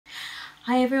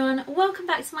Hi everyone, welcome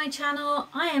back to my channel.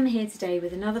 I am here today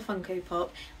with another Funko Pop.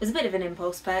 It was a bit of an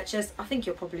impulse purchase. I think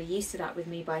you're probably used to that with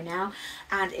me by now.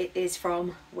 And it is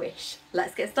from Wish.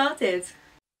 Let's get started.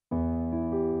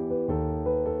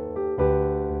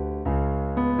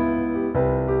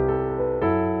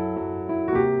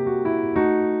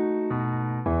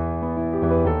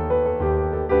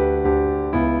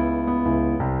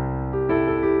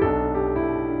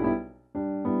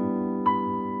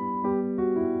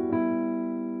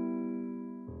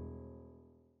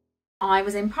 I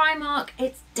was in Primark.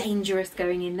 It's dangerous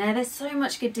going in there. There's so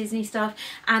much good Disney stuff,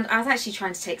 and I was actually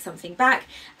trying to take something back,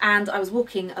 and I was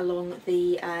walking along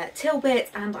the till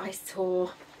bit and I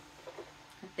saw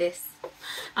this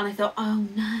and I thought, oh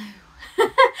no.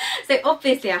 So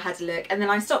obviously I had to look, and then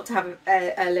I stopped to have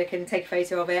a look and take a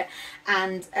photo of it,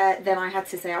 and then I had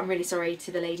to say, I'm really sorry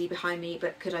to the lady behind me,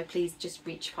 but could I please just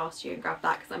reach past you and grab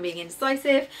that because I'm being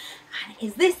indecisive. And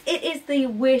it is the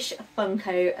Wish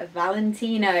Funko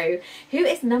Valentino, who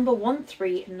is number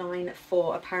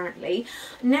 1394 apparently.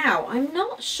 Now I'm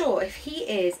not sure if he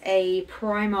is a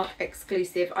Primark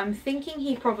exclusive. I'm thinking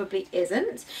he probably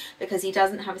isn't, because he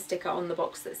doesn't have a sticker on the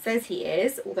box that says he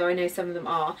is, although I know some of them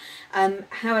are.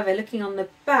 However, looking on the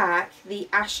back, the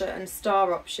Asher and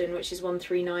Star option, which is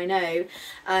 1390,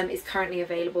 is currently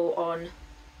available on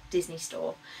Disney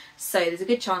Store. So there's a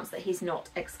good chance that he's not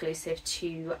exclusive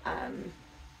to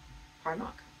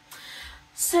Primark.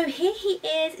 So here he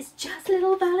is. It's just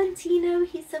little Valentino.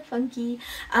 He's so funky.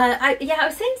 I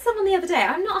was saying to someone the other day,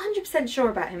 I'm not 100% sure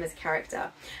about him as a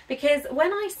character, because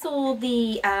when I saw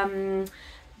the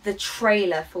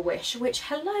trailer for Wish, which,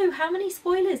 hello, how many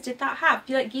spoilers did that have?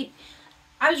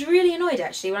 I was really annoyed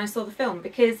actually when I saw the film,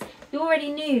 because you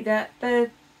already knew that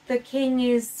the king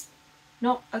is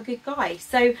not a good guy.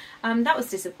 So that was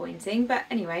disappointing. But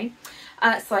anyway,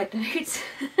 side note.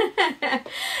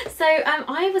 So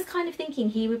I was kind of thinking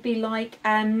he would be like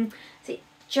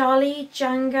Jolly,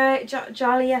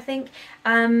 I think.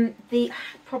 The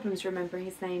problems remembering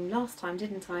his name last time,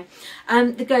 didn't I?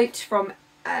 The goat from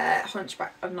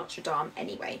Hunchback of Notre Dame,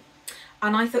 anyway.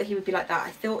 And I thought he would be like that.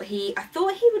 I thought he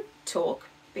would talk,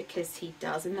 because he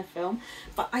does in the film,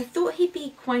 but I thought he'd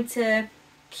be quite a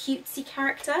cutesy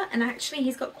character, and actually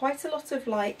he's got quite a lot of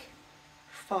like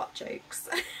fart jokes.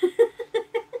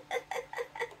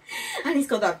 And he's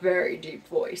got that very deep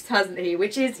voice, hasn't he?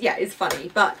 Which is, yeah, is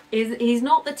funny, but he's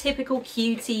not the typical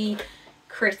cutie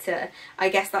critter. I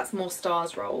guess that's more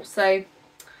Star's role. So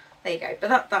there you go.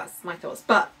 But that's my thoughts.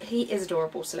 But he is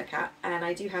adorable to look at, and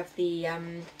I do have the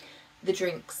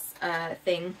drinks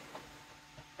thing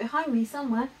behind me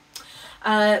somewhere,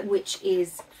 which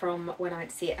is from when I went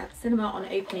to see it at the cinema on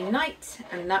opening night,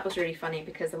 and that was really funny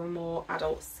because there were more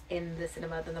adults in the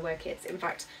cinema than there were kids. In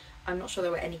fact, I'm not sure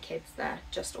there were any kids there,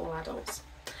 just all adults.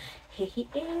 Here he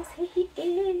is.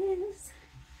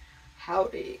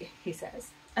 Howdy, he says.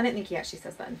 I don't think he actually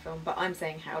says that in the film, but I'm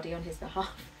saying howdy on his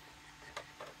behalf.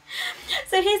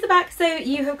 So here's the back. So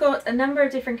you have got a number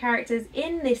of different characters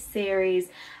in this series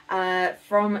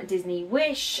from Disney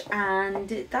Wish, and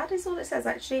that is all it says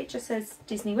actually. It just says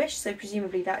Disney Wish, so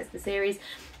presumably that is the series.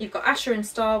 You've got Asher and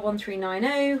Star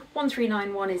 1390,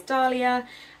 1391 is Dahlia,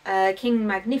 King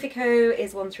Magnifico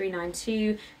is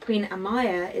 1392, Queen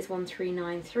Amaya is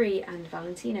 1393, and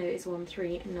Valentino is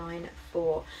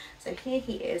 1394. So here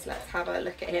he is. Let's have a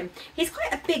look at him. He's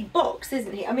quite a big box,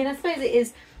 isn't he? I mean, I suppose it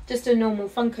is just a normal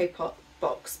Funko Pop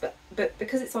box, but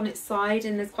because it's on its side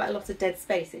and there's quite a lot of dead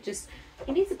space, it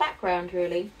needs a background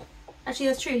really. Actually,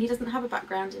 that's true, he doesn't have a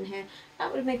background in here. That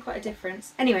would have made quite a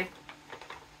difference. Anyway,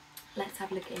 let's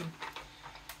have a look at him.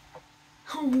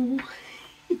 Oh.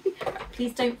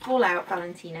 Please don't fall out,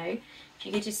 Valentino. If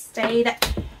you could just stay there.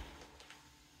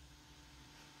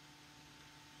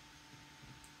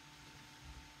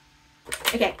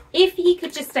 Okay, if he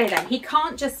could just stay there. He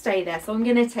can't just stay there, so I'm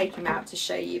going to take him out to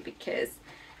show you, because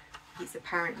he's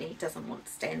apparently doesn't want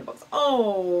to stay in the box.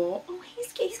 Oh,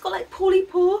 he's got like Paulie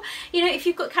paw. You know, if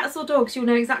you've got cats or dogs, you'll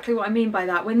know exactly what I mean by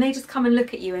that. When they just come and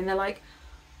look at you and they're like,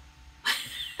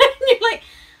 and you're like,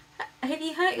 have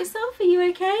you hurt yourself? Are you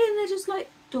okay? And they're just like,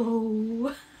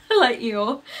 oh, like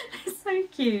you're so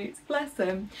cute. Bless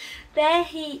him. There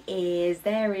he is.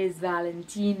 There is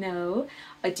Valentino.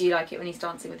 I do like it when he's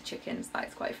dancing with the chickens. That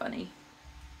is quite funny.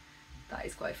 That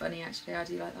is quite funny actually. I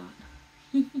do like that.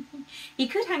 He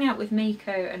could hang out with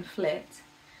Miko and Flit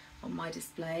on my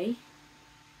display.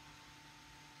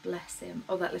 Bless him.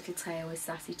 Oh, that little tail is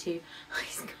sassy too.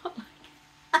 He's got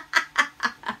like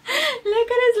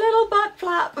look at his little butt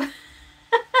flap.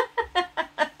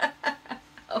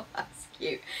 Oh, that's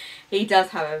cute. He does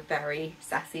have a very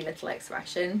sassy little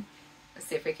expression. Let's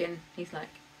see if we can, he's like,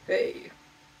 Hey.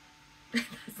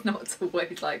 That's not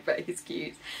always like, but he's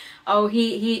cute. Oh,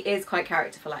 he is quite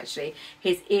characterful actually.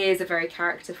 His ears are very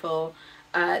characterful.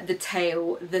 The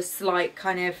tail, the slight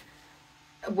kind of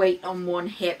weight on one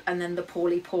hip, and then the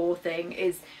pawly paw thing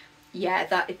is, yeah,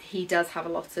 that he does have a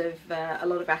lot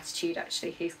of attitude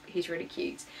actually. He's really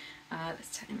cute.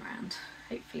 Let's turn him around.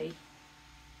 Hopefully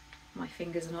my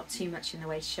fingers are not too much in the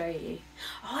way to show you.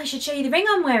 Oh, I should show you the ring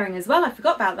I'm wearing as well. I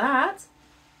forgot about that.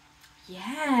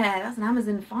 Yeah, that's an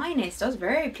Amazon finest. I was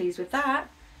very pleased with that.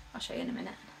 I'll show you in a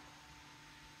minute.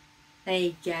 There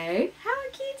you go. How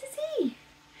cute is he?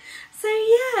 So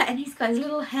yeah, and he's got his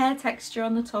little hair texture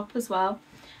on the top as well.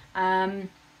 And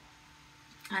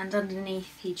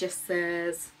underneath he just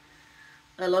says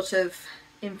a lot of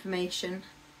information,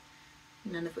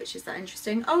 none of which is that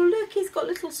interesting. Oh look, he's got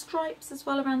little stripes as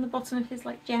well around the bottom of his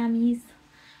like jammies.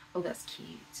 Oh, that's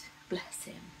cute. Bless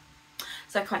him.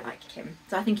 So I quite like him.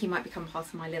 So I think he might become part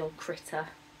of my little critter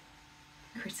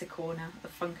corner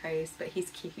of Funkos, but he's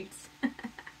cute.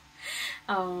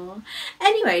 Oh.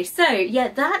 Anyway, so yeah,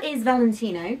 that is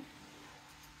Valentino.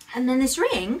 And then this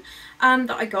ring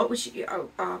that I got, which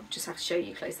I'll just have to show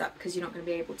you close up because you're not going to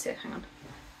be able to. Hang on.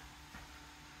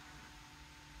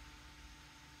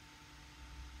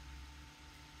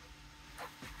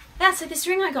 Yeah, so this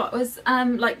ring I got was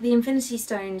like the Infinity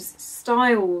Stones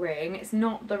style ring. It's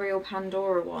not the real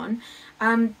Pandora one,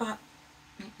 but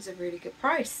it was a really good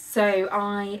price. So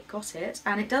I got it,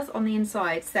 and it does on the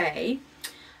inside say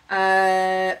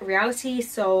reality,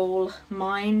 soul,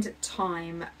 mind,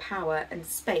 time, power and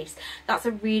space. That's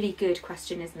a really good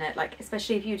question, isn't it? Like,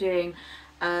 especially if you're doing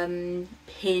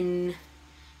pin,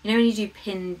 you know, when you do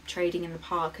pin trading in the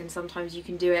park, and sometimes you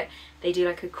can do it, they do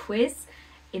like a quiz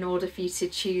in order for you to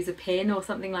choose a pin or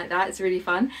something like that. It's really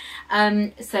fun.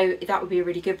 So that would be a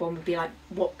really good one, would be like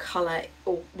what colour,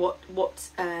 or what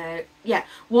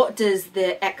does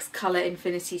the X colour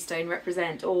Infinity Stone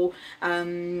represent, or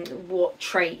what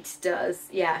trait does,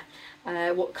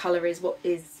 what colour is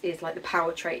like the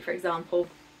power trait, for example.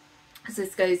 So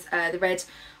this goes the red,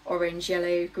 orange,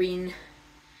 yellow, green,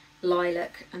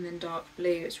 lilac and then dark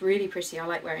blue. It's really pretty. I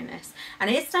like wearing this, and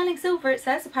it is sterling silver, it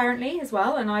says, apparently, as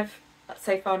well, and I've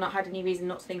so far not had any reason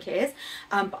not to think it is,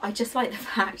 but I just like the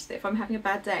fact that if I'm having a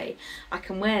bad day, I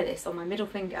can wear this on my middle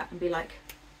finger and be like,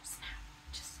 snap,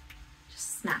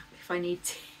 just snap if I need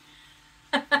to.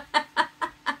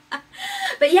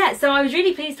 But yeah, so I was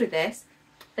really pleased with this.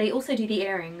 They also do the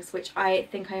earrings, which I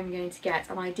think I am going to get,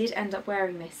 and I did end up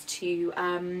wearing this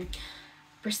to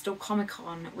Bristol Comic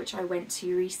Con, which I went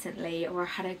to recently, or I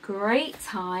had a great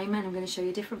time, and I'm going to show you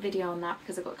a different video on that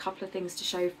because I've got a couple of things to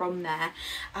show from there.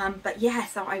 But yeah,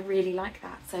 so I really like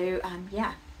that. So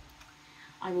yeah,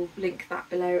 I will link that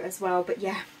below as well. But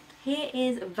yeah, here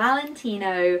is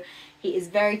Valentino. He is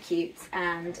very cute,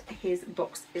 and his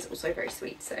box is also very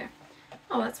sweet. So,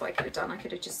 oh, that's what I could have done. I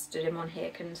could have just stood him on here,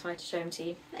 couldn't I, to show him to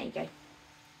you. There you go.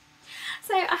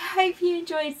 So I hope you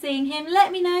enjoyed seeing him.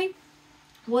 Let me know,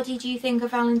 what did you think of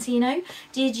Valentino?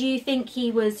 Did you think he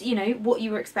was, you know, what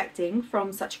you were expecting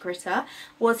from such a critter?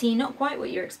 Was he not quite what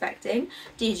you were expecting?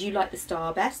 Did you like the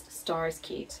star best? Star is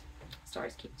cute. Star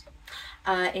is cute.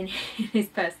 In his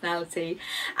personality.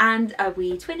 And are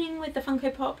we twinning with the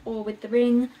Funko Pop or with the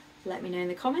ring? Let me know in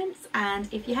the comments. And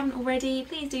if you haven't already,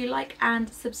 please do like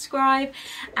and subscribe.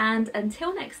 And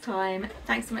until next time,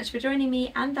 thanks so much for joining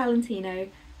me and Valentino.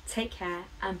 Take care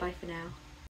and bye for now.